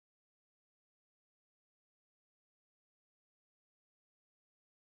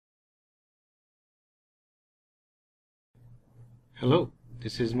Hello,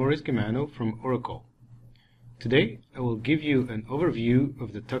 this is Maurice Germano from Oracle. Today I will give you an overview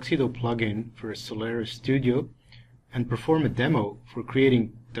of the Tuxedo plugin for Solaris Studio and perform a demo for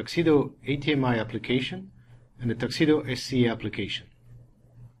creating Tuxedo ATMI application and the Tuxedo SCA application.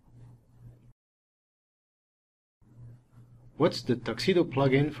 What's the Tuxedo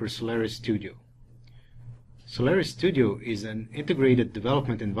plugin for Solaris Studio? Solaris Studio is an integrated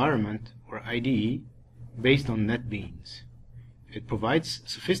development environment, or IDE, based on NetBeans. It provides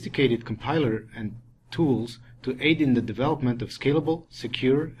sophisticated compiler and tools to aid in the development of scalable,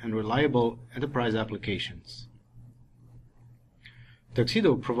 secure, and reliable enterprise applications.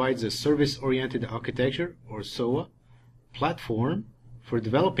 Tuxedo provides a service-oriented architecture, or SOA, platform for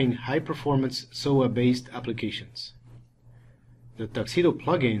developing high-performance SOA-based applications. The Tuxedo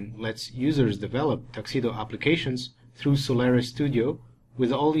plugin lets users develop Tuxedo applications through Solaris Studio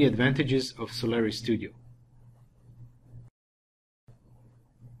with all the advantages of Solaris Studio.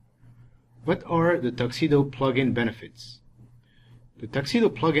 What are the Tuxedo plugin benefits? The Tuxedo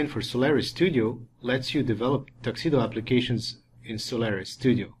plugin for Solaris Studio lets you develop Tuxedo applications in Solaris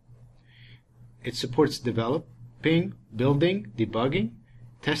Studio. It supports developing, building, debugging,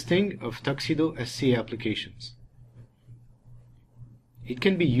 testing of Tuxedo SCA applications. It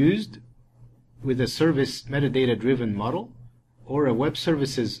can be used with a service metadata-driven model or a web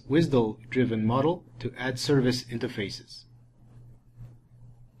services WSDL-driven model to add service interfaces.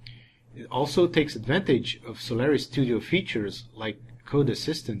 It also takes advantage of Solaris Studio features like code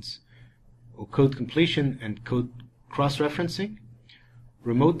assistance, or code completion and code cross-referencing,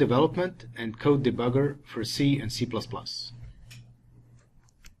 remote development, and code debugger for C and C++.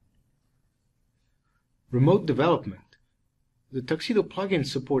 Remote development. The Tuxedo plugin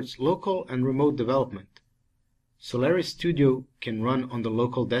supports local and remote development. Solaris Studio can run on the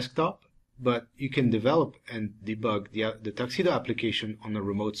local desktop, but you can develop and debug the Tuxedo application on a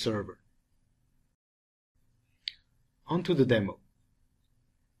remote server. On to the demo.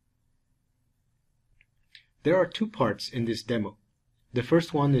 There are two parts in this demo. The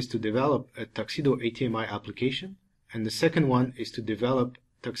first one is to develop a Tuxedo ATMI application, and the second one is to develop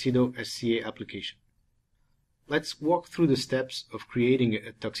Tuxedo SCA application. Let's walk through the steps of creating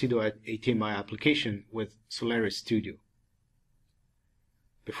a Tuxedo ATMI application with Solaris Studio.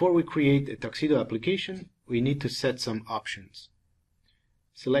 Before we create a Tuxedo application, we need to set some options.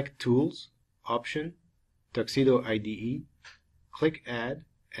 Select Tools, Option, Tuxedo IDE, click Add,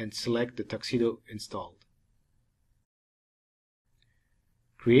 and select the Tuxedo installed.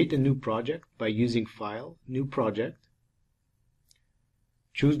 Create a new project by using File, New Project.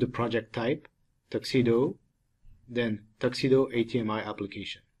 Choose the project type, Tuxedo, then Tuxedo ATMI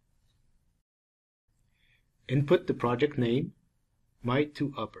application. Input the project name,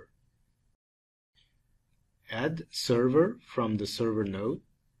 My2Upper. Add server from the server node.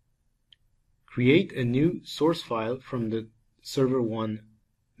 Create a new source file from the server1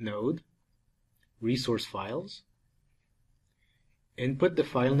 node, resource files. Input the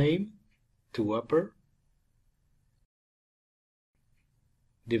file name, ToUpper.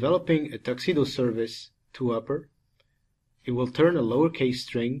 Developing a Tuxedo service, ToUpper. It will turn a lowercase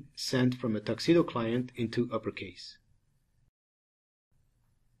string sent from a Tuxedo client into uppercase.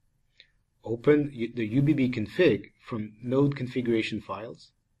 Open the UBB config from node configuration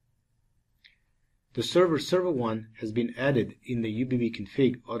files. The server1 has been added in the UBB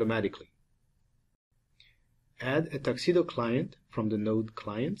config automatically. Add a Tuxedo client from the node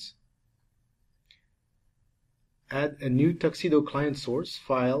clients. Add a new Tuxedo client source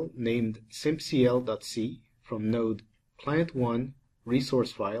file named simpcl.c from node client1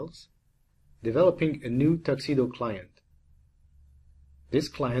 resource files, developing a new Tuxedo client. This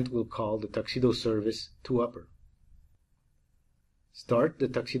client will call the Tuxedo service ToUpper. Start the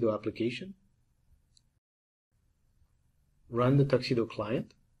Tuxedo application. Run the Tuxedo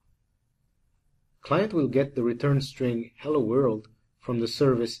client. Client will get the return string Hello World from the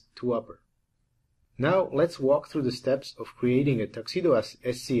service ToUpper. Now let's walk through the steps of creating a Tuxedo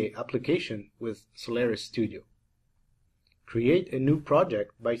SCA application with Solaris Studio. Create a new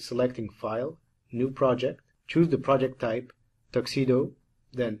project by selecting File, New Project, choose the project type, Tuxedo,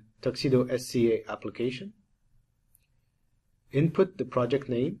 then Tuxedo SCA application. Input the project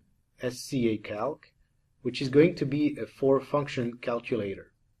name, SCA Calc, which is going to be a four-function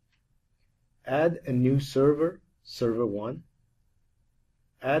calculator. Add a new server, server1.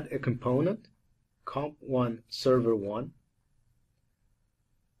 Add a component, comp1 server1.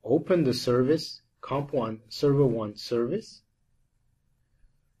 Open the service, comp1 server1 service.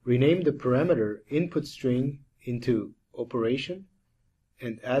 Rename the parameter input string into operation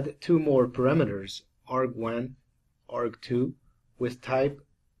and add two more parameters, arg1, arg2, with type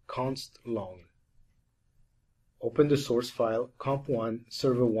const long. Open the source file comp1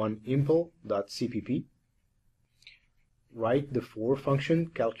 server1 impl.cpp. Write the for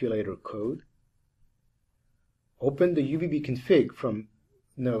function calculator code. Open the UBB-config from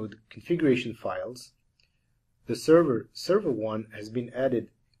node configuration files. The server1 has been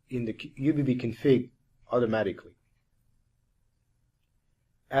added in the UBB-config automatically.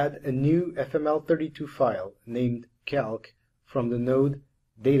 Add a new FML32 file named calc from the node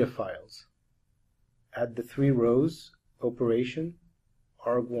data files. Add the 3 rows operation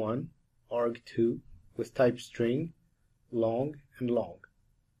arg1, arg2 with type string, long, and long.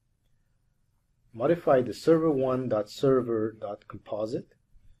 Modify the server1.server.composite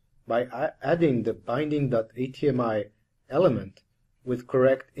by adding the binding.atmi element with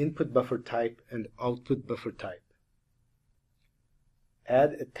correct input buffer type and output buffer type.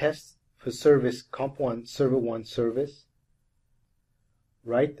 Add a test for service comp1 server1 service.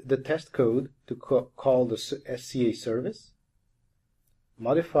 Write the test code to call the SCA service.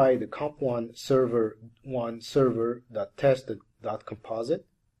 Modify the comp1 server1 server.test.composite.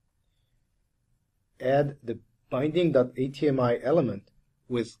 Add the binding.atmi element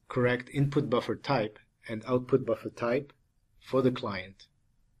with correct input buffer type and output buffer type for the client.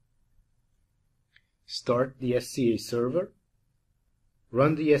 Start the SCA server.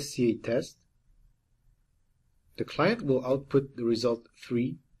 Run the SCA test. The client will output the result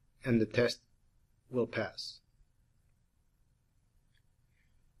 3 and the test will pass.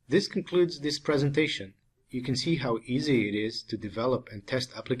 This concludes this presentation. You can see how easy it is to develop and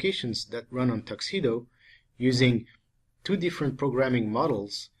test applications that run on Tuxedo using 2 different programming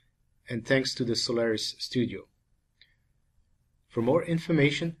models and thanks to the Solaris Studio. For more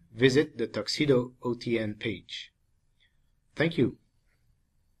information, visit the Tuxedo OTN page. Thank you.